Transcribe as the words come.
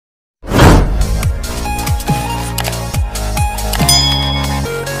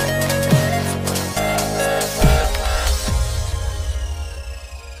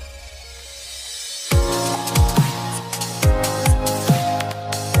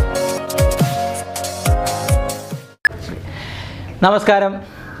നമസ്കാരം.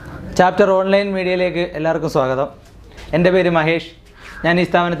 Chapter online മീഡിയയിലേക്ക് എല്ലാവർക്കും സ്വാഗതം. എൻ്റെ പേര് മഹേഷ്. ഞാൻ ഈ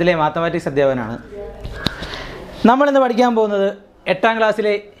സ്ഥാപനത്തിലെ മാത്തമാറ്റിക്സ് അധ്യാപകനാണ്. നമ്മളിന്ന് പഠിക്കാൻ പോകുന്നത് 8ാം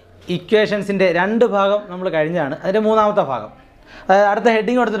ക്ലാസ്സിലെ ഇക്വേഷൻസിൻ്റെ 2 ഭാഗം നമ്മൾ കഴിഞ്ഞാണ്. അതിൻ്റെ 3ാമത്തെ ഭാഗം. അതായത് അടുത്ത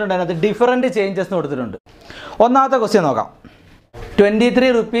ഹെഡിങ് കൊടുത്തിട്ടുണ്ട്, അതിനകത്ത് ഡിഫറൻറ്റ് ചേഞ്ചസ് എന്ന് കൊടുത്തിട്ടുണ്ട്. 1ാമത്തെ ക്വസ്റ്റ്യൻ നോക്കാം.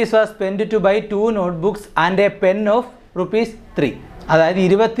 23 rupees was spent to buy 2 notebooks and a pen of rupees 3. അതായത്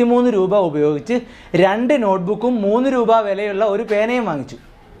 23 രൂപ ഉപയോഗിച്ച് 2 നോട്ട്ബുക്കും 3 രൂപ വിലയുള്ള ഒരു പേനയും വാങ്ങിച്ചു.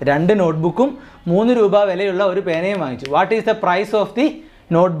 2 നോട്ട്ബുക്കും 3 രൂപ വിലയുള്ള ഒരു പേനയും വാങ്ങിച്ചു. What is the price of the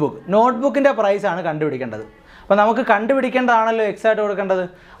notebook? നോട്ട്ബുക്കിൻ്റെ പ്രൈസാണ് കണ്ടുപിടിക്കേണ്ടത്. അപ്പോൾ നമുക്ക് കണ്ടുപിടിക്കേണ്ടതാണല്ലോ എക്സ് ആയിട്ട് കൊടുക്കേണ്ടത്.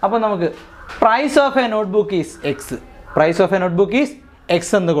 അപ്പോൾ നമുക്ക് price of A notebook is X. Price of A notebook is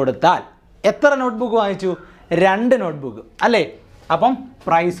X എന്ന് കൊടുത്താൽ എത്ര നോട്ട്ബുക്ക് വാങ്ങിച്ചു? 2 നോട്ട്ബുക്ക് അല്ലേ. അപ്പം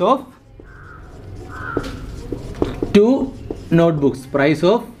price of 2 notebooks, price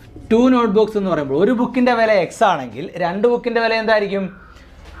of 2 notebooks എന്ന് പറയുമ്പോൾ ഒരു ബുക്കിൻ്റെ വില എക്സ് ആണെങ്കിൽ 2 ബുക്കിൻ്റെ വില എന്തായിരിക്കും?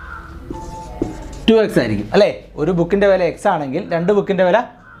 2x ആയിരിക്കും അല്ലേ. ഒരു ബുക്കിൻ്റെ വില എക്സ് ആണെങ്കിൽ 2 ബുക്കിൻ്റെ വില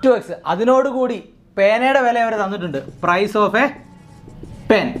 2x. അതിനോടുകൂടി പേനയുടെ വില അവർ തന്നിട്ടുണ്ട്. Price of A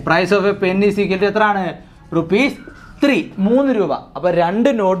pen, price of A pen is equal to എത്രയാണ്? ₹3, 3 രൂപ. അപ്പോൾ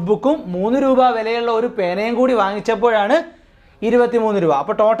 2 നോട്ട്ബുക്കും 3 രൂപ വിലയുള്ള ഒരു പേനയും കൂടി വാങ്ങിച്ചപ്പോഴാണ് 23 രൂപ.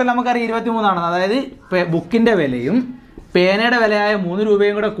 അപ്പോൾ ടോട്ടൽ നമുക്കറിയാം 23 ആണെന്ന്. അതായത് ബുക്കിൻ്റെ വിലയും പേനയുടെ വിലയായ 3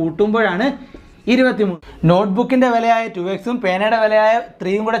 രൂപയും കൂടെ കൂട്ടുമ്പോഴാണ് 23. നോട്ട്ബുക്കിൻ്റെ വിലയായ 2x പേനയുടെ വിലയായ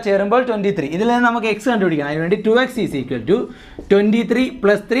 3 കൂടെ ചേരുമ്പോൾ 23. ഇതിൽ നിന്ന് നമുക്ക് എക്സ് കണ്ടുപിടിക്കണം. അതിനുവേണ്ടി 2x ഈസ് ഈക്വൽ ടു 23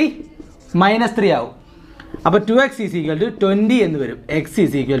 + 3 - 3 ആവും. അപ്പോൾ 2x ഈസ് ഈക്വൽ ടു 20 എന്ന് വരും. X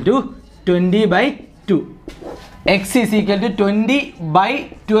is equal to 20/2. X is equal to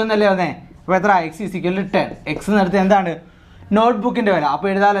 20/2 എന്നല്ലേ വന്നേ. അപ്പോൾ എത്ര? X is equal to 10. X എന്നടുത്ത് എന്താണ്? നോട്ട്ബുക്കിൻ്റെ വില. അപ്പോൾ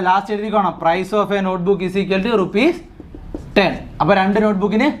എഴുതാമല്ലോ, last എഴുതിക്കോണം. Price of A notebook is equal to ₹10. അപ്പോൾ 2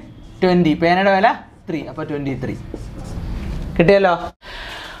 നോട്ട്ബുക്കിന് 20, പേനയുടെ വില 3, അപ്പോൾ 23 കിട്ടിയല്ലോ.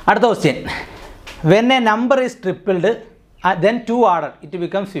 അടുത്ത question. When A number is tripled then 2 added it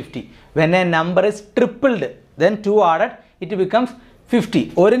becomes 50. when a number is tripled then 2 added it becomes 50.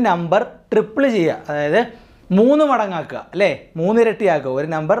 ഒരു number triple ചെയ്യുക, അതായത് 3 മടങ്ങാക്കുക അല്ലേ, 3 ഇരട്ടിയാക്കുക. ഒരു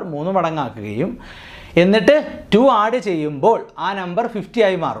നമ്പർ 3 മടങ്ങാക്കുകയും എന്നിട്ട് 2 ആഡ് ചെയ്യുമ്പോൾ ആ നമ്പർ 50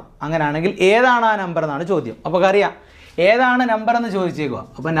 ആയി മാറും. അങ്ങനെയാണെങ്കിൽ ഏതാണ് ആ നമ്പർ എന്നാണ് ചോദ്യം. അപ്പോൾ അറിയാം ഏതാണ് നമ്പർ എന്ന് ചോദിച്ചേക്കുക.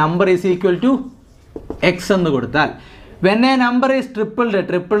 അപ്പോൾ number is equal to X എന്ന് കൊടുത്താൽ when A number is tripled,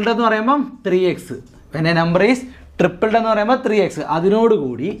 tripled എന്ന് പറയുമ്പം 3x. When A number is tripled എന്ന് പറയുമ്പോൾ 3x.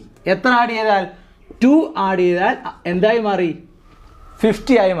 അതിനോടുകൂടി എത്ര ആഡ് ചെയ്താൽ? 2 ആഡ് ചെയ്താൽ എന്തായി മാറി?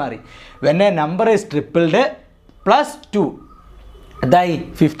 50 ആയി മാറി. When A number is tripled +2 ഇതായി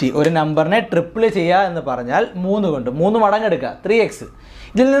 50. ഒരു നമ്പറിനെ ട്രിപ്പിൾ ചെയ്യുക എന്ന് പറഞ്ഞാൽ 3 കൊണ്ട് 3 മടങ്ങെടുക്കുക, 3x.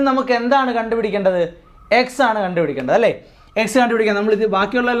 ഇതിൽ നിന്ന് നമുക്ക് എന്താണ് കണ്ടുപിടിക്കേണ്ടത്? എക്സ് ആണ് കണ്ടുപിടിക്കേണ്ടത് അല്ലേ. എക്സ് കണ്ടുപിടിക്കാൻ നമ്മളിത്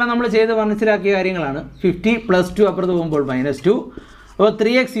ബാക്കിയുള്ളതെല്ലാം നമ്മൾ ചെയ്ത് മനസ്സിലാക്കിയ കാര്യങ്ങളാണ്. 50 + 2 അപ്പുറത്ത് പോകുമ്പോൾ -2. അപ്പോൾ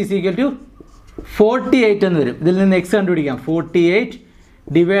 3x ഈസ് ഈക്വൽ ടു 48 എന്ന് വരും. ഇതിൽ നിന്ന് എക്സ് കണ്ടുപിടിക്കാം. 48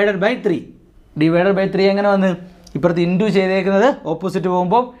 ഡിവൈഡഡ് ബൈ 3 എങ്ങനെ വന്ന്? ഇപ്പുറത്ത് ഇൻറ്റു ചെയ്തേക്കുന്നത് ഓപ്പോസിറ്റ്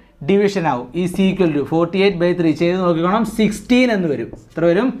പോകുമ്പോൾ ഡിവിഷൻ ആവും. ഈസ് ഈക്വൽ ടു 48/3 ചെയ്ത് നോക്കിക്കോണം. 16 എന്ന് വരും. എത്ര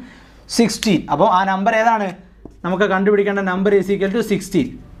വരും? 16. അപ്പോൾ ആ നമ്പർ ഏതാണ്? നമുക്ക് കണ്ടുപിടിക്കേണ്ട നമ്പർ ഈസ് ഈക്വൽ ടു 16.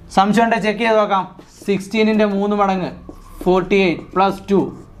 സംശയം ഉണ്ടെങ്കിൽ ചെക്ക് ചെയ്ത് നോക്കാം. 16ൻ്റെ 3 മടങ്ങ് 48 + 2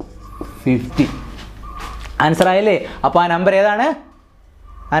 50. ആൻസർ ആയില്ലേ? അപ്പോൾ ആ നമ്പർ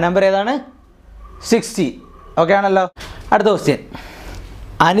ഏതാണ്? 60. ഓക്കെ ആണല്ലോ. അടുത്ത question.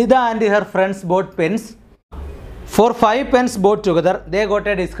 Anitha and her friends boat Pence four 5 pens boat together they got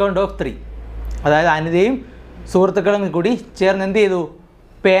A discount of 3. അതായത് അനിതയും സുഹൃത്തുക്കളും കൂടി ചേർന്ന് എന്ത് ചെയ്തു?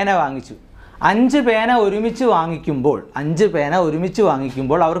 പേന വാങ്ങിച്ചു. 5 പേന ഒരുമിച്ച്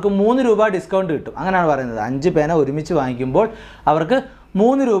വാങ്ങിക്കുമ്പോൾ അവർക്ക് 3 രൂപ ഡിസ്കൗണ്ട് കിട്ടും. അങ്ങനെയാണ് പറയുന്നത്. 5 പേന ഒരുമിച്ച് വാങ്ങിക്കുമ്പോൾ അവർക്ക്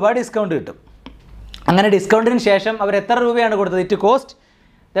 3 രൂപ ഡിസ്കൗണ്ട് കിട്ടും. അങ്ങനെ ഡിസ്കൗണ്ടിന് ശേഷം അവർ എത്ര രൂപയാണ് കൊടുത്തത്? It cost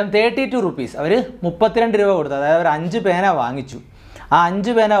dum 32 rupees. അവർ 32 രൂപ കൊടുത്തു. അതായത് അവർ 5 പേന വാങ്ങിച്ചു. ആ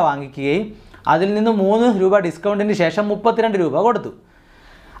 5 പേന വാങ്ങിക്കുകയും അതിൽ നിന്ന് 3 രൂപ ഡിസ്കൗണ്ടിന് ശേഷം 32 രൂപ കൊടുത്തു.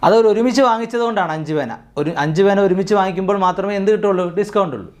 അതൊരു ഒരുമിച്ച് വാങ്ങിച്ചത് കൊണ്ടാണ് 5 പേന. 5 പേന ഒരുമിച്ച് വാങ്ങിക്കുമ്പോൾ മാത്രമേ എന്ത് കിട്ടുള്ളൂ?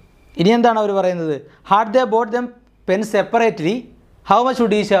 ഡിസ്കൗണ്ട് ഉള്ളൂ. ഇനി എന്താണ് അവർ പറയുന്നത്? Had they boat dum pen separately how much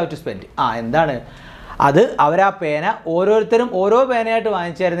would each have to spend? എന്താണ് അത്? അവരാ പേന ഓരോരുത്തരും ഓരോ പേനയായിട്ട്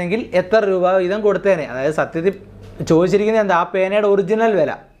വാങ്ങിച്ചായിരുന്നെങ്കിൽ എത്ര രൂപ വീതം കൊടുത്തേനെ? അതായത് സത്യത്തിൽ ചോദിച്ചിരിക്കുന്നത് എന്താ? ആ പേനയുടെ ഒറിജിനൽ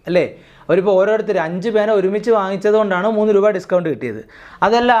വില അല്ലേ. അവരിപ്പോൾ ഓരോരുത്തർ 5 പേന ഒരുമിച്ച് വാങ്ങിച്ചത് കൊണ്ടാണ് 3 രൂപ ഡിസ്കൗണ്ട് കിട്ടിയത്.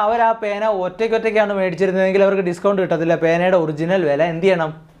 അതല്ല, അവർ ആ പേന ഒറ്റയ്ക്കൊറ്റയ്ക്കാണ് മേടിച്ചിരുന്നതെങ്കിൽ അവർക്ക് ഡിസ്കൗണ്ട് കിട്ടത്തില്ല. പേനയുടെ ഒറിജിനൽ വില എന്ത്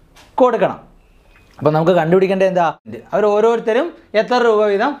ചെയ്യണം? കൊടുക്കണം. അപ്പോൾ നമുക്ക് കണ്ടുപിടിക്കേണ്ടത് എന്താ? അവർ ഓരോരുത്തരും എത്ര രൂപ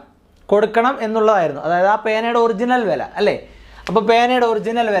വീതം കൊടുക്കണം എന്നുള്ളതായിരുന്നു. അതായത് ആ പേനയുടെ ഒറിജിനൽ വില അല്ലേ. അപ്പോൾ പേനയുടെ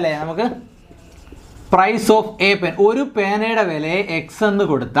ഒറിജിനൽ വിലയെ നമുക്ക് പ്രൈസ് ഓഫ് എ പെൻ, ഒരു പേനയുടെ വിലയെ എക്സ് എന്ന്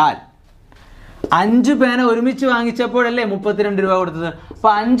കൊടുത്താൽ 5 പേന ഒരുമിച്ച് വാങ്ങിച്ചപ്പോഴല്ലേ 32 രൂപ കൊടുത്തത്.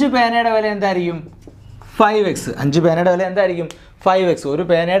 അപ്പോൾ 5 പേനയുടെ വില എന്തായിരിക്കും? 5x. 5 പേനയുടെ വില എന്തായിരിക്കും? 5x. ഒരു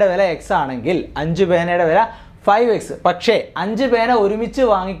പേനയുടെ വില x ആണെങ്കിൽ 5 പേനയുടെ വില 5x. പക്ഷേ 5 പേന ഒരുമിച്ച്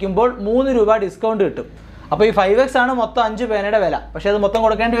വാങ്ങിക്കുമ്പോൾ 3 രൂപ ഡിസ്കൗണ്ട് കിട്ടും. അപ്പോൾ ഈ 5x ആണ് മൊത്തം 5 പേനയുടെ വില. പക്ഷേ അത് മൊത്തം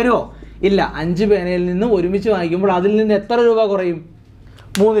കൊടുക്കേണ്ടി വരുമോ? ഇല്ല. 5 പേനയിൽ നിന്നും ഒരുമിച്ച് വാങ്ങിക്കുമ്പോൾ അതിൽ നിന്ന് എത്ര രൂപ കുറയും?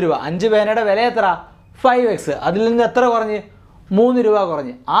 3 രൂപ. 5 പേനയുടെ വില എത്ര? 5x. അതിൽ നിന്ന് എത്ര കുറഞ്ഞ്? 3 രൂപ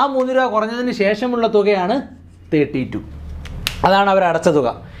കുറഞ്ഞ്. ആ 3 രൂപ കുറഞ്ഞതിന് ശേഷമുള്ള തുകയാണ് 32. അതാണ് അവർ അടച്ച തുക.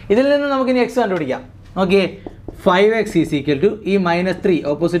 ഇതിൽ നിന്ന് നമുക്കിനി x കണ്ടുപിടിക്കാം. നോക്കിയേ, 5x ഈസ് ഈക്വൽ ടു ഈ -3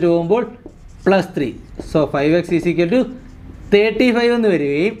 ഓപ്പോസിറ്റ് പോകുമ്പോൾ +3. So 5x is equal to 35 എന്ന്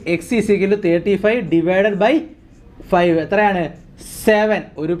വരികയും x is equal to 35 divided by 5 എത്രയാണ്? 7.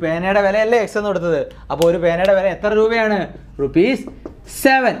 ഒരു പേനയുടെ വിലയല്ലേ x എന്ന് കൊടുത്തത്. അപ്പോൾ ഒരു പേനയുടെ വില എത്ര രൂപയാണ്?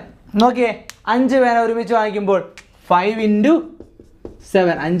 ₹7. നോക്കിയേ, 5 പേന ഒരുമിച്ച് വാങ്ങിക്കുമ്പോൾ 5 ×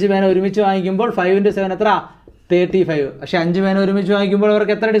 7. 5 പേന ഒരുമിച്ച് വാങ്ങിക്കുമ്പോൾ 5 × 7 എത്ര? 35. പക്ഷേ 5 പേന ഒരുമിച്ച് വാങ്ങിക്കുമ്പോൾ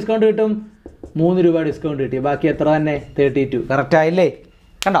അവർക്ക് എത്ര ഡിസ്കൗണ്ട് കിട്ടും? 3 രൂപ ഡിസ്കൗണ്ട് കിട്ടി. ബാക്കി എത്ര തന്നെ? 32. കറക്റ്റ് ആയില്ലേ?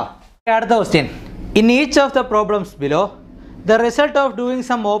 കണ്ടോ? അടുത്ത question. In each of the problems below the result of doing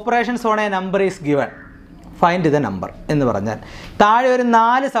some operations on A number is given. Find the number എന്ന് പറഞ്ഞാൽ താഴെ ഒരു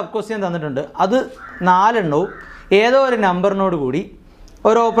 4 സബ് ക്വസ്റ്റ്യൻ തന്നിട്ടുണ്ട്. അത് 4 എണ്ണവും ഏതോ ഒരു നമ്പറിനോട് കൂടി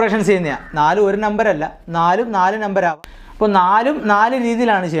ഒരു ഓപ്പറേഷൻസ് ചെയ്യുന്നതാണ്. 4 ഒരു നമ്പരല്ല, 4ഉം 4 നമ്പരാവാം. അപ്പോൾ 4ഉം 4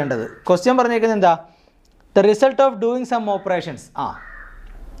 രീതിയിലാണ് ചെയ്യേണ്ടത്. ക്വസ്റ്റ്യൻ പറഞ്ഞേക്കുന്നത് എന്താ? The result of doing some operations.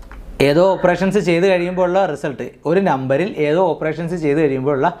 ഏതോ ഓപ്പറേഷൻസ് ചെയ്ത് കഴിയുമ്പോഴുള്ള റിസൾട്ട്, ഒരു നമ്പറിൽ ഏതോ ഓപ്പറേഷൻസ് ചെയ്ത്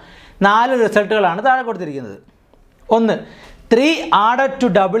കഴിയുമ്പോഴുള്ള 4 റിസൾട്ടുകളാണ് താഴെ കൊടുത്തിരിക്കുന്നത്. 1, 3 added to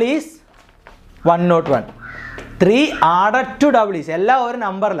double is 101. 3 added to double is, എല്ലാം ഒരു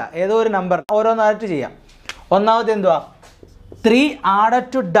നമ്പറില്ല, ഏതോ ഒരു നമ്പർ ഓരോന്നായിട്ട് ചെയ്യാം. ഒന്നാമത്തെ എന്തുവാ? 3 ആഡഡ്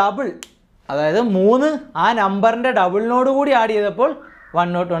ടു ഡബിൾ, അതായത് 3 ആ നമ്പറിൻ്റെ ഡബിളിനോട് കൂടി ആഡ് ചെയ്തപ്പോൾ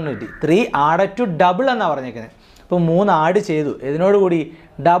 101 കിട്ടി. 3 ആഡഡ് ടു ഡബിൾ എന്നാണ് പറഞ്ഞേക്കുന്നത്. അപ്പോൾ 3 ആഡ് ചെയ്തു ഇതിനോട് കൂടി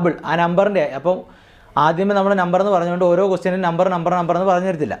ഡബിൾ ആ നമ്പറിൻ്റെ. അപ്പം ആദ്യമേ നമ്മൾ നമ്പർ എന്ന് പറഞ്ഞുകൊണ്ട് ഓരോ ക്വസ്റ്റ്യനും നമ്പർ എന്ന് പറഞ്ഞു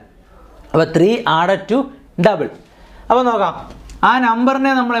തരത്തില്ല. അപ്പോൾ 3 ആഡഡ് ടു ഡബിൾ. അപ്പോൾ നോക്കാം, ആ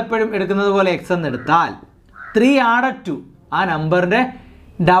നമ്പറിനെ നമ്മൾ എപ്പോഴും എടുക്കുന്നത് പോലെ x എന്ന് എടുത്താൽ 3 ആഡഡ് ടു ആ നമ്പറിൻ്റെ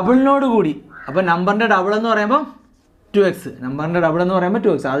ഡബിളിനോട് കൂടി, അപ്പോൾ നമ്പറിൻ്റെ ഡബിൾ എന്ന് പറയുമ്പോൾ 2x, നമ്പറിൻ്റെ ഡബിൾ എന്ന് പറയുമ്പോൾ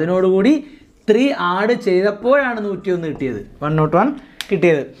 2x, അതിനോടുകൂടി 3 ആഡ് ചെയ്തപ്പോഴാണ് 101 കിട്ടിയത്, 101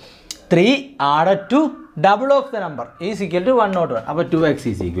 കിട്ടിയത്. 3 added to double of the number is equal to 101. അപ്പോൾ 2x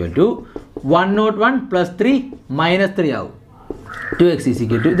ഈസ് ഈക്വൽ ടു 101 + 3 -3 ആവും. 2x ഈസ്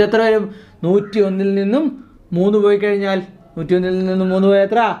ഈക്വൽ ടു ഇത് എത്ര വരും? 101ൽ നിന്നും 3 പോയി കഴിഞ്ഞാൽ 101ൽ നിന്നും 3 പോയി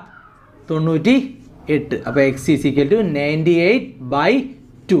എത്ര? 98. അപ്പോൾ x is equal to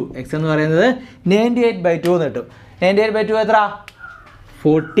 98/2. x എന്ന് പറയുന്നത് 98/2 എന്ന് കിട്ടും. 98/2 എത്ര?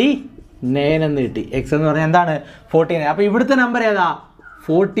 49 എന്ന് കിട്ടി. x എന്ന് പറഞ്ഞാൽ എന്താണ്? 49. അപ്പോൾ ഇവിടുത്തെ നമ്പർ ഏതാ?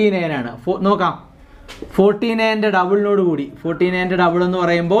 49 ആണ്. നോക്കാം, 49ൻ്റെ ഡബിളിനോട് കൂടി, 49ൻ്റെ ഡബിൾ എന്ന്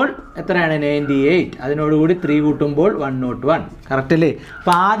പറയുമ്പോൾ എത്രയാണ്? 98. അതിനോടുകൂടി 3 കൂട്ടുമ്പോൾ 101. കറക്റ്റ് അല്ലേ?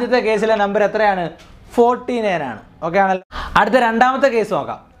 അപ്പോൾ ആദ്യത്തെ കേസിലെ നമ്പർ എത്രയാണ്? 49 ആണ്. ഓക്കെ ആണല്ലോ. അടുത്ത രണ്ടാമത്തെ കേസ്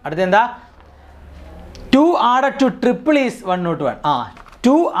നോക്കാം. അടുത്ത എന്താ? 2 added two triple is 101.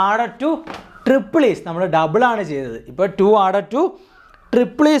 2 added two triple is നമ്മൾ ഡബിൾ ആണ് ചെയ്തത്. ഇപ്പോൾ 2 ആഡഡ് ടു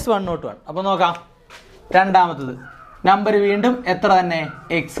ട്രിപ്പിൾ ഈസ് 101. അപ്പോൾ നോക്കാം, രണ്ടാമത്തത് നമ്പർ വീണ്ടും എത്ര തന്നെ?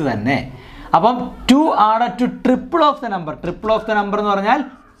 x തന്നെ. അപ്പം 2 added two triple of the number, triple of the number എന്ന് പറഞ്ഞാൽ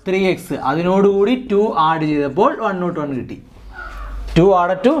 3x, അതിനോടുകൂടി 2 ആഡ് ചെയ്തപ്പോൾ 101 കിട്ടി. 2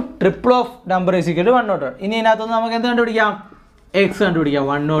 added two triple of number is equal to 101. ഇനി ഇതിനകത്തുനിന്ന് നമുക്ക് എന്ത് കണ്ടുപിടിക്കാം? x കണ്ടുപിടിക്കാം.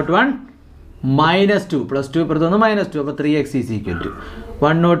 101 -2 + 2 ഇപ്പുറത്തുനിന്ന് -2, അപ്പോൾ 3x ഈസ് ഈക്വൽ ടു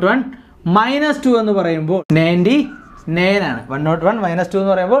 101 -2 എന്ന് പറയുമ്പോൾ 99 ആണ്. 101 -2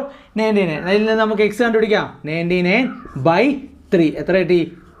 എന്ന് പറയുമ്പോൾ 99. അതിൽ നിന്ന് നമുക്ക് x കണ്ടുപിടിക്കാം. 99/3 എത്ര കിട്ടി?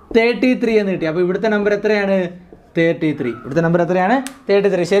 33 എന്ന് കിട്ടി. അപ്പോൾ ഇവിടുത്തെ നമ്പർ എത്രയാണ്? 33. ഇവിടുത്തെ നമ്പർ എത്രയാണ്?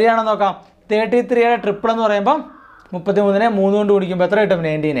 33. ശരിയാണോ നോക്കാം. 33യുടെ ട്രിപ്പിൾ എന്ന് പറയുമ്പോൾ 33നെ 3 കൊണ്ട് കുടിക്കുമ്പോൾ എത്ര കിട്ടും?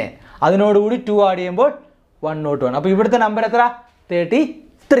 99. അതിനോടുകൂടി 2 ആഡ് ചെയ്യുമ്പോൾ 101. അപ്പോൾ ഇവിടുത്തെ നമ്പർ എത്ര?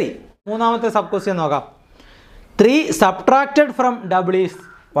 33. മൂന്നാമത്തെ സബ് ക്വസ്റ്റ്യൻ നോക്കാം. 3 സബ്ട്രാക്റ്റഡ് ഫ്രം ഡബിൾ ഈസ്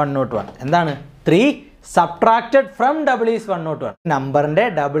 101. എന്താണ്? 3 സബ്ട്രാക്റ്റഡ് ഫ്രം ഡബിൾ ഈസ് 101. നമ്പറിൻ്റെ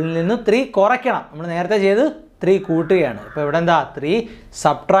ഡബിളിൽ നിന്ന് 3 കുറയ്ക്കണം. നമ്മൾ നേരത്തെ ചെയ്ത് 3 കൂട്ടുകയാണ്. ഇപ്പോൾ ഇവിടെ എന്താ? 3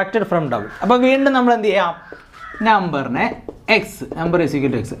 സബ്ട്രാക്റ്റഡ് ഫ്രം ഡബിൾ. അപ്പോൾ വീണ്ടും നമ്മൾ എന്ത് ചെയ്യാം? നമ്പറിനെ number is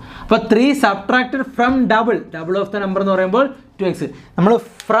equal to x. അപ്പോൾ 3 subtracted from double of the number എന്ന് പറയുമ്പോൾ 2x. നമ്മൾ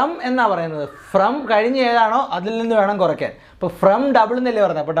ഫ്രം എന്നാണ് പറയുന്നത്. ഫ്രം കഴിഞ്ഞ് ഏതാണോ അതിൽ നിന്ന് വേണം കുറയ്ക്കാൻ. അപ്പോൾ ഫ്രം ഡബിൾ എന്നല്ലേ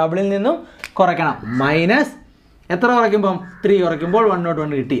പറഞ്ഞത്. അപ്പോൾ ഡബിളിൽ നിന്നും കുറയ്ക്കണം. മൈനസ് എത്ര കുറയ്ക്കുമ്പം? 3 കുറയ്ക്കുമ്പോൾ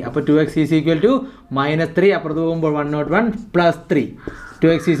 101 കിട്ടി. അപ്പോൾ 2x ഈസ് ഈക്വൽ ടു -3, അപ്പുറത്ത് പോകുമ്പോൾ 101 + 3.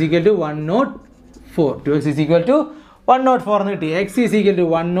 2x is equal to 104. 2x is equal to 104 എന്ന് കിട്ടി. x is equal to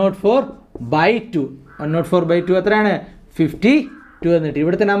 104 by 2. 104 by 2 എത്രയാണ്? 52 എന്നിട്ട്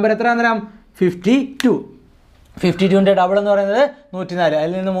ഇവിടുത്തെ നമ്പർ എത്ര അന്നേരം? 52. 52ൻ്റെ ഡബിൾ എന്ന് പറയുന്നത് 104.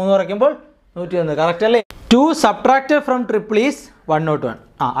 അതിൽ നിന്ന് 3 കുറയ്ക്കുമ്പോൾ 101. കറക്റ്റ് അല്ലേ? 2 സബ്ട്രാക്റ്റഡ് ഫ്രം ട്രിപ്പിൾ ഈസ് 101.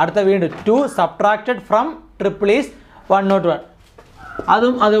 അടുത്ത വീണ്ടും 2 സബ്ട്രാക്റ്റഡ് ഫ്രം ട്രിപ്പിൾ ഈസ് 101.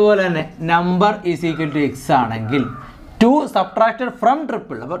 അതും അതുപോലെ തന്നെ number is equal to X ആണെങ്കിൽ 2 സബ്ട്രാക്റ്റഡ് ഫ്രം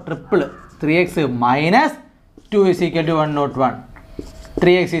ട്രിപ്പിൾ, അപ്പോൾ triple 3x minus 2 is equal to 101.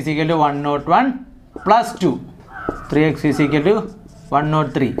 3x is equal to 101 plus 2. 3x is equal to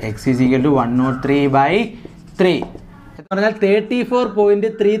 103. x is equal to 103 by 3 എന്ന് പറഞ്ഞാൽ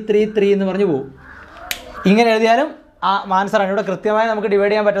 34.333 എന്ന് പറഞ്ഞു പോകും. ഇങ്ങനെ എഴുതിയാലും ആ ആൻസറാണ്. ഇവിടെ കൃത്യമായി നമുക്ക്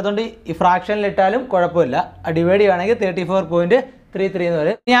ഡിവൈഡ് ചെയ്യാൻ പറ്റാത്തതുകൊണ്ട് ഈ ഫ്രാക്ഷനിലിട്ടാലും കുഴപ്പമില്ല. ഡിവൈഡ് ചെയ്യുകയാണെങ്കിൽ 34.33 എന്ന്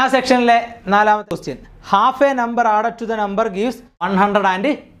പറയും. ഇനി ആ സെക്ഷനിലെ 4ാമത്തെ question, half A number added to the number gives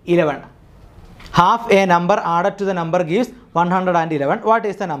 111. Half a number added to the number gives 111. What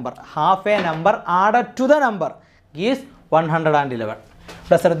is the number? Half a number added to the number gives 111.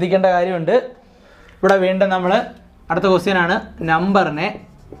 ഇവിടെ ശ്രദ്ധിക്കേണ്ട കാര്യമുണ്ട്. ഇവിടെ വീണ്ടും നമ്മൾ അടുത്ത ക്വസ്റ്റ്യൻ ആണ്, നമ്പറിനെ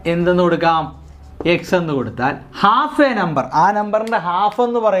എന്തെന്ന് കൊടുക്കാം? എക്സ് എന്ന് കൊടുത്താൽ ഹാഫ് എ നമ്പർ, ആ നമ്പറിൻ്റെ ഹാഫ്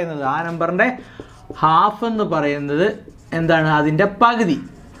എന്ന് പറയുന്നത് എന്താണ്? അതിൻ്റെ പകുതി.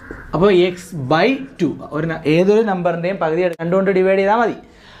 അപ്പോൾ എക്സ് ബൈ 2 ഏതൊരു നമ്പറിൻ്റെയും പകുതി 2 കൊണ്ട് ഡിവൈഡ് ചെയ്താൽ മതി.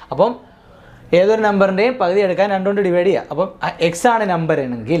 അപ്പം ഏതൊരു നമ്പറിൻ്റെയും പകുതി എടുക്കാൻ 2 കൊണ്ട് ഡിവൈഡ് ചെയ്യുക. അപ്പം എക്സ് ആണ് നമ്പർ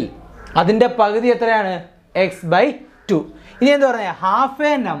എങ്കിൽ അതിൻ്റെ പകുതി എത്രയാണ്? X by 2. ഇനി എന്താ പറഞ്ഞാൽ half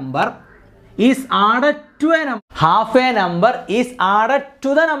A number is added to A number. Half A number is added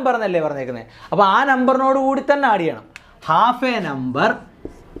to the number എന്നല്ലേ പറഞ്ഞേക്കുന്നത്. അപ്പോൾ ആ നമ്പറിനോട് കൂടി തന്നെ ആഡ് ചെയ്യണം. Half A number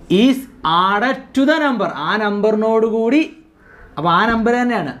is added to the number, ആ നമ്പറിനോട് കൂടി, അപ്പോൾ ആ നമ്പർ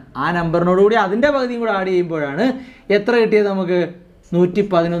തന്നെയാണ്, ആ നമ്പറിനോട് കൂടി അതിൻ്റെ പകുതിയും കൂടെ ആഡ് ചെയ്യുമ്പോഴാണ് എത്ര കിട്ടിയത്? നമുക്ക്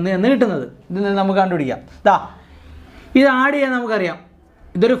 111 എന്ന് കിട്ടുന്നത്. ഇതിൽ നിന്ന് നമുക്ക് കണ്ടുപിടിക്കാം. ഇത് ആഡ് ചെയ്യാൻ നമുക്കറിയാം.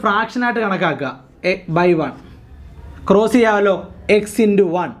 ഇതൊരു ഫ്രാക്ഷനായിട്ട് കണക്കാക്കുക. ബൈ 1 ക്രോസ് ചെയ്യാമല്ലോ. X into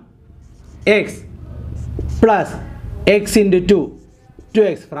 1 X plus X into 2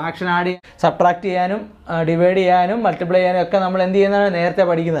 X. Fraction add ചെയ്യാൻ, സബ്ട്രാക്ട് ചെയ്യാനും ഡിവൈഡ് ചെയ്യാനും മൾട്ടിപ്ലൈ ചെയ്യാനും ഒക്കെ നമ്മൾ എന്ത് ചെയ്യുന്നതാണ്? നേരത്തെ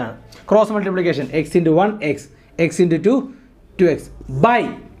പഠിക്കുന്നതാണ്. Cross multiplication. X into 1 X, X into 2 X by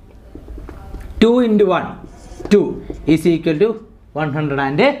 2 into 1 2 is equal to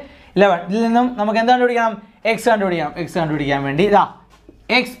 111. ഇതിൽ നിന്നും നമുക്ക് എന്ത് കണ്ടുപിടിക്കണം? എക്സ് കണ്ടുപിടിക്കണം. എക്സ് കണ്ടുപിടിക്കാൻ വേണ്ടി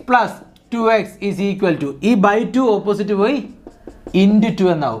X plus 2x is equal to, ഈ ബൈ 2 ഓപ്പോസിറ്റ് പോയി ഇൻറ്റു 2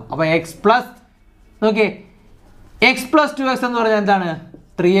 എന്നാവും. അപ്പോൾ എക്സ് പ്ലസ്, നോക്കിയേ, എക്സ് പ്ലസ് 2x എന്ന് പറഞ്ഞാൽ എന്താണ്?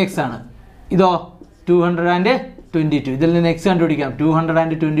 3x ആണ്. ഇതോ 222. ഇതിൽ നിന്ന് എക്സ് കണ്ടുപിടിക്കാം.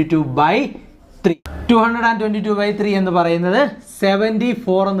 222 ബൈ 3. 222 ബൈ 3 എന്ന് പറയുന്നത്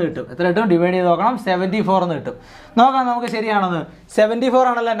 74 എന്ന് കിട്ടും. എത്ര കിട്ടും? ഡിവൈഡ് ചെയ്ത് നോക്കണം. 74 എന്ന് കിട്ടും. നോക്കാം നമുക്ക് ശരിയാണെന്ന്. 74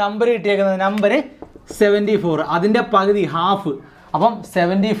 ആണല്ലോ നമ്പർ കിട്ടിയേക്കുന്നത്. നമ്പർ 74, അതിൻ്റെ പകുതി ഹാഫ്. അപ്പം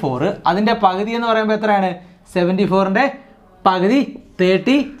 74 അതിൻ്റെ പകുതി എന്ന് പറയുമ്പോൾ എത്രയാണ്? 74ൻ്റെ പകുതി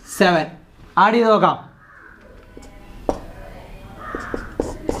 37. ആഡ് ചെയ്ത് നോക്കാം.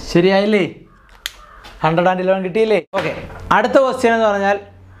 ശരിയായില്ലേ? 111 കിട്ടിയില്ലേ? ഓക്കെ, അടുത്ത ക്വസ്റ്റ്യൻ എന്ന് പറഞ്ഞാൽ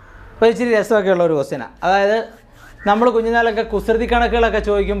ഒരു ഇച്ചിരി രസമൊക്കെ ഉള്ള ഒരു ക്വസ്റ്റ്യനാണ്. അതായത് നമ്മൾ കുഞ്ഞുനാളൊക്കെ കുസൃതി കണക്കുകളൊക്കെ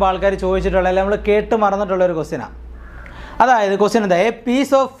ചോദിക്കുമ്പോൾ ആൾക്കാർ ചോദിച്ചിട്ടുള്ള, അല്ലെങ്കിൽ നമ്മൾ കേട്ട് മറന്നിട്ടുള്ളൊരു ക്വസ്റ്റ്യനാണ്. അതായത് ക്വസ്റ്റ്യൻ എന്താ? A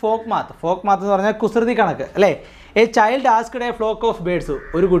piece of folk math. Folk math എന്ന് പറഞ്ഞാൽ കുസൃതി കണക്ക് അല്ലേ? A child asked A flock of birds.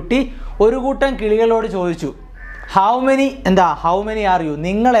 ഒരു കുട്ടി ഒരു കൂട്ടം കിളികളോട് ചോദിച്ചു, ഹൗ മെനി ആർ യു?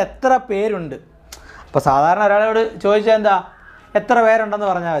 നിങ്ങൾ എത്ര പേരുണ്ട്? അപ്പോൾ സാധാരണ ഒരാളോട് ചോദിച്ചാൽ എന്താ? എത്ര പേരുണ്ടെന്ന്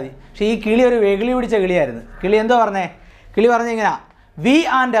പറഞ്ഞാൽ മതി. പക്ഷേ ഈ കിളി ഒരു വെകിളി പിടിച്ച കിളിയായിരുന്നു. കിളി എന്തോ പറഞ്ഞേ? കിളി പറഞ്ഞിങ്ങനെ, വി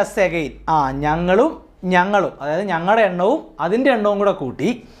ആൻഡ് അസ് അഗെയിൻ. ഞങ്ങളും അതായത് ഞങ്ങളുടെ എണ്ണവും അതിൻ്റെ എണ്ണവും കൂടെ കൂട്ടി,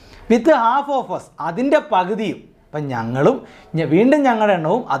 വിത്ത് ഹാഫ് ഓഫ് അസ്, അതിൻ്റെ പകുതിയും. അപ്പം ഞങ്ങളും വീണ്ടും ഞങ്ങളുടെ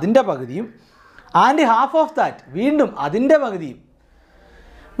എണ്ണവും അതിൻ്റെ പകുതിയും, ആൻഡ് ഹാഫ് ഓഫ് ദാറ്റ്, വീണ്ടും അതിൻ്റെ പകുതിയും,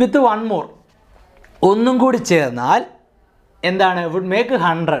 വിത്ത് 1 more, ഒന്നും കൂടി ചേർന്നാൽ എന്താണ്? Would make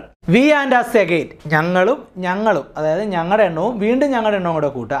 100. V and us again, ഞങ്ങളും അതായത് ഞങ്ങളുടെ എണ്ണവും വീണ്ടും ഞങ്ങളുടെ എണ്ണവും കൂടെ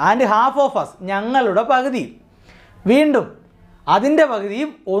കൂട്ടുക, ആൻഡ് ഹാഫ് ഓഫ് അസ്, ഞങ്ങളുടെ പകുതിയും, വീണ്ടും അതിൻ്റെ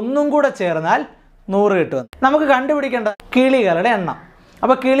പകുതിയും ഒന്നും കൂടെ ചേർന്നാൽ 100 കിട്ടും. നമുക്ക് കണ്ടുപിടിക്കേണ്ട കിളികളുടെ എണ്ണം.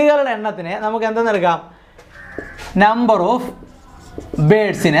 അപ്പോൾ കിളികളുടെ എണ്ണത്തിനെ നമുക്ക് എന്തെന്നെടുക്കാം? നമ്പർ ഓഫ്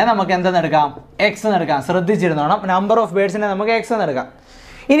ബേഡ്സിനെ നമുക്ക് എന്തെന്നെടുക്കാം? എക്സ് എന്നെടുക്കാം. ശ്രദ്ധിച്ചിരുന്നോണം, നമ്പർ ഓഫ് ബേഡ്സിനെ നമുക്ക് എക്സ് എന്നെടുക്കാം.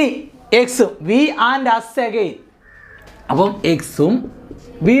 ഇനി എക്സും വി ആൻഡ് അസ് അഗെയിൻ, അപ്പം എക്സും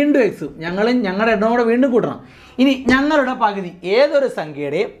വീണ്ടും എക്സും ഞങ്ങളുടെ എണ്ണം കൂടെ വീണ്ടും കൂട്ടണം. ഇനി ഞങ്ങളുടെ പകുതി, ഏതൊരു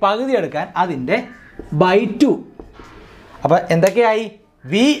സംഖ്യയുടെയും പകുതി എടുക്കാൻ അതിൻ്റെ ബൈ 2. അപ്പോൾ എന്തൊക്കെയായി?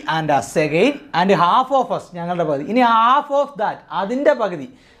 V and us again and half of us, ഞങ്ങളുടെ പകുതി. ഇനി ഹാഫ് ഓഫ് ദാറ്റ്, അതിൻ്റെ പകുതി.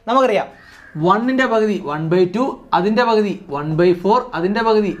 നമുക്കറിയാം 1ൻ്റെ പകുതി 1/2, അതിൻ്റെ പകുതി 1/4, അതിൻ്റെ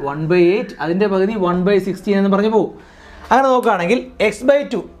പകുതി 1/8, അതിൻ്റെ പകുതി 1/16 എന്ന് പറഞ്ഞു പോകും. അങ്ങനെ നോക്കുകയാണെങ്കിൽ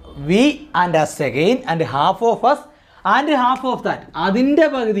x/2 V and S again and half of S and half of that അതിൻ്റെ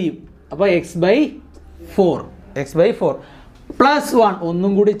പകുതിയും. അപ്പോൾ x/4 പ്ലസ് 1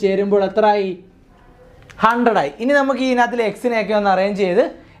 ഒന്നും കൂടി ചേരുമ്പോൾ എത്രയായി? 100 ആയി. ഇനി നമുക്ക് ഇതിനകത്തിൽ എക്സിനെയൊക്കെ ഒന്ന് അറേഞ്ച് ചെയ്ത്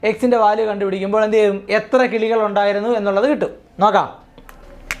എക്സിൻ്റെ വാല്യൂ കണ്ടുപിടിക്കുമ്പോൾ എന്ത് ചെയ്യും? എത്ര കിളികൾ ഉണ്ടായിരുന്നു എന്നുള്ളത് കിട്ടും. നോക്കാം.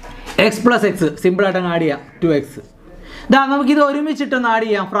 x + x സിമ്പിളായിട്ട് അങ്ങ് ആഡ് ചെയ്യാം. 2x. ഇതാ നമുക്കിത് ഒരുമിച്ചിട്ടൊന്ന് ആഡ്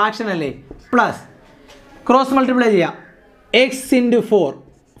ചെയ്യാം. ഫ്രാക്ഷൻ അല്ലേ? പ്ലസ് ക്രോസ് മൾട്ടിപ്ലൈ ചെയ്യാം. x × 4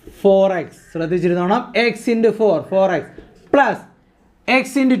 4x. ശ്രദ്ധിച്ചിരുന്നോണം. x × 4 4x plus x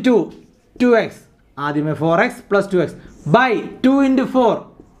 × 2 2x. ആദ്യമേ 4x plus 2x by 2 × 4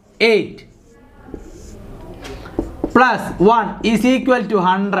 8 plus 1 is equal to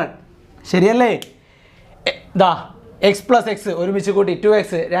 100. ശരിയല്ലേ? ഇതാ x + x ഒരുമിച്ച് കൂട്ടി 2x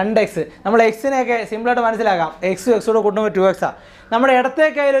 2x. നമ്മൾ എക്സിനെയൊക്കെ സിമ്പിളായിട്ട് മനസ്സിലാക്കാം. എക്സും എക്സോട് കൂട്ടുമ്പോൾ 2x ആണ്. നമ്മുടെ ഇടത്തെ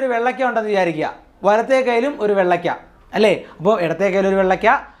കയ്യിൽ ഒരു വെള്ളയ്ക്ക ഉണ്ടെന്ന് വിചാരിക്കുക, വലത്തെ കയ്യിലും ഒരു വെള്ളയ്ക്ക അല്ലേ? അപ്പോൾ ഇടത്തെ കയ്യിൽ ഒരു വെള്ളയ്ക്ക,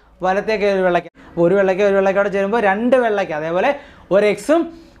 വലത്തെ കയ്യിൽ ഒരു വെള്ളയ്ക്ക. അപ്പോൾ ഒരു വെള്ളയ്ക്കോടെ ചേരുമ്പോൾ 2 വെള്ളയ്ക്ക. അതേപോലെ ഒരു എക്സും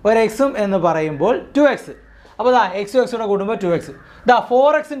എന്ന് പറയുമ്പോൾ 2x. അപ്പോൾ ഇതാ എക്സും എക്സോടെ കൂട്ടുമ്പോൾ 2x. ഇതാ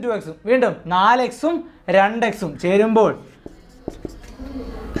 4x 2x വീണ്ടും 4x 2x ചേരുമ്പോൾ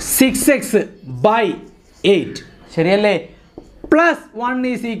 6x/8. ശരിയല്ലേ? Plus 1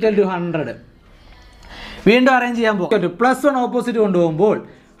 is equal to 100. വീണ്ടും അറേഞ്ച് ചെയ്യാൻ പോകും. പ്ലസ് 1 ഓപ്പോസിറ്റ് കൊണ്ടുപോകുമ്പോൾ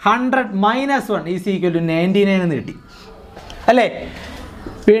 100 - 1 ഈസ് ഈക്വൽ ടു 99 എന്ന് കിട്ടി അല്ലേ?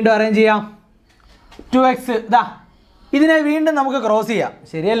 വീണ്ടും അറേഞ്ച് ചെയ്യാം. 2x ഇതാ ഇതിനെ വീണ്ടും നമുക്ക് ക്രോസ് ചെയ്യാം.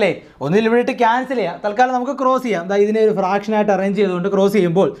 ശരിയല്ലേ? ഒന്നിൽ ഇവിടെയിട്ട് ക്യാൻസൽ ചെയ്യാം. തൽക്കാലം നമുക്ക് ക്രോസ് ചെയ്യാം. ഇതാ ഇതിനെ ഒരു ഫ്രാക്ഷനായിട്ട് അറേഞ്ച് ചെയ്തുകൊണ്ട് ക്രോസ്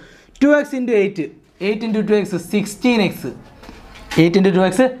ചെയ്യുമ്പോൾ 2x × 8 8 × 2x 16x 8 ×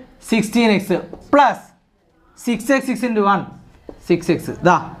 2x 16x plus 6x 6 × 1 6x.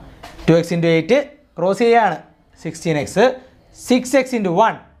 ഇതാ 2x × 8 ക്രോസ് ചെയ്യാണ് 16x 6x ×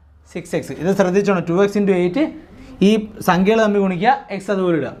 1 6x. ഇത് ശ്രദ്ധിച്ചോണം. 2x × 8 ഈ സംഖ്യകൾ തമ്മിൽ ഗുണിക്കുക, x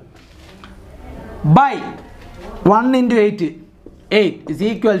അതുപോലെ ഇടുക ബൈ 1 × 8 8 ഇസ്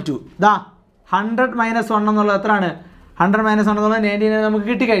ഈക്വൽ ടു ദാ 100 - 1 എന്നുള്ളത് എത്രയാണ്? 100 - 1 എന്നുള്ളത് 99 നമുക്ക്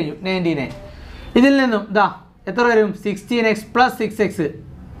കിട്ടിക്കഴിഞ്ഞു. 99 ഇതിൽ നിന്നും ദാ എത്ര വരും? 16x + 6x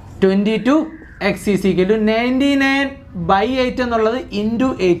 22x is equal to 99/8 എന്നുള്ളത് ×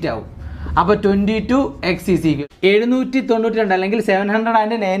 8 ആവും. അപ്പോൾ 22x ഈസ് ഈക്വൽ 792 അല്ലെങ്കിൽ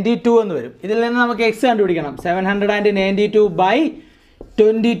 792 എന്ന് വരും. ഇതിൽ നിന്ന് നമുക്ക് x കണ്ടുപിടിക്കണം.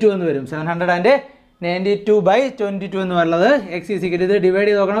 792/22 എന്ന് വരും. 792/22 എന്ന് പറയുന്നത് x ഈസ് ഈക്വൽ ഇത് ഡിവൈഡ്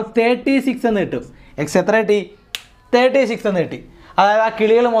ചെയ്ത് നോക്കണം. 36 എന്ന് കിട്ടും. x എത്ര കിട്ടി? 36 എന്ന് കിട്ടി. അതായത് ആ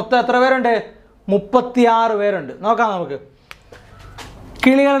കിളികൾ മൊത്തം എത്ര പേരുണ്ട്? 36 പേരുണ്ട്. നോക്കാം നമുക്ക്.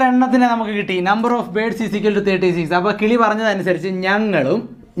 കിളികളുടെ എണ്ണത്തിനെ നമുക്ക് കിട്ടി. Number of birds is equal to 36. അപ്പോൾ കിളി പറഞ്ഞതനുസരിച്ച് ഞങ്ങളുടെ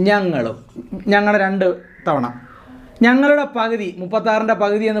 2 തവണ ഞങ്ങളുടെ പകുതി 36ൻ്റെ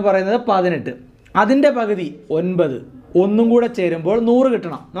പകുതി എന്ന് പറയുന്നത് 18. അതിൻ്റെ പകുതി 9. ഒന്നും കൂടെ ചേരുമ്പോൾ 100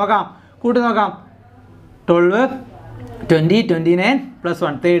 കിട്ടണം. നോക്കാം, കൂട്ടി നോക്കാം. 12 20 29 +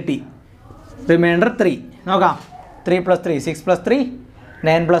 1 30 റിമൈൻഡർ 3. നോക്കാം. 3 + 3 6 + 3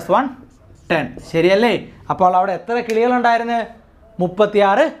 9 + 1 10. ശരിയല്ലേ? അപ്പോൾ അവിടെ എത്ര കിളികളുണ്ടായിരുന്നു?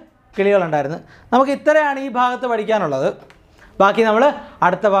 36 കിളികളുണ്ടായിരുന്നു. നമുക്ക് ഇത്രയാണ് ഈ ഭാഗത്ത് പഠിക്കാനുള്ളത്. ബാക്കി നമ്മൾ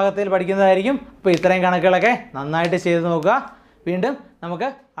അടുത്ത ഭാഗത്തിൽ പഠിക്കുന്നതായിരിക്കും. അപ്പോൾ ഇത്രയും കണക്കുകളൊക്കെ നന്നായിട്ട് ചെയ്ത് നോക്കുക. വീണ്ടും നമുക്ക്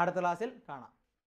അടുത്ത ക്ലാസ്സിൽ കാണാം.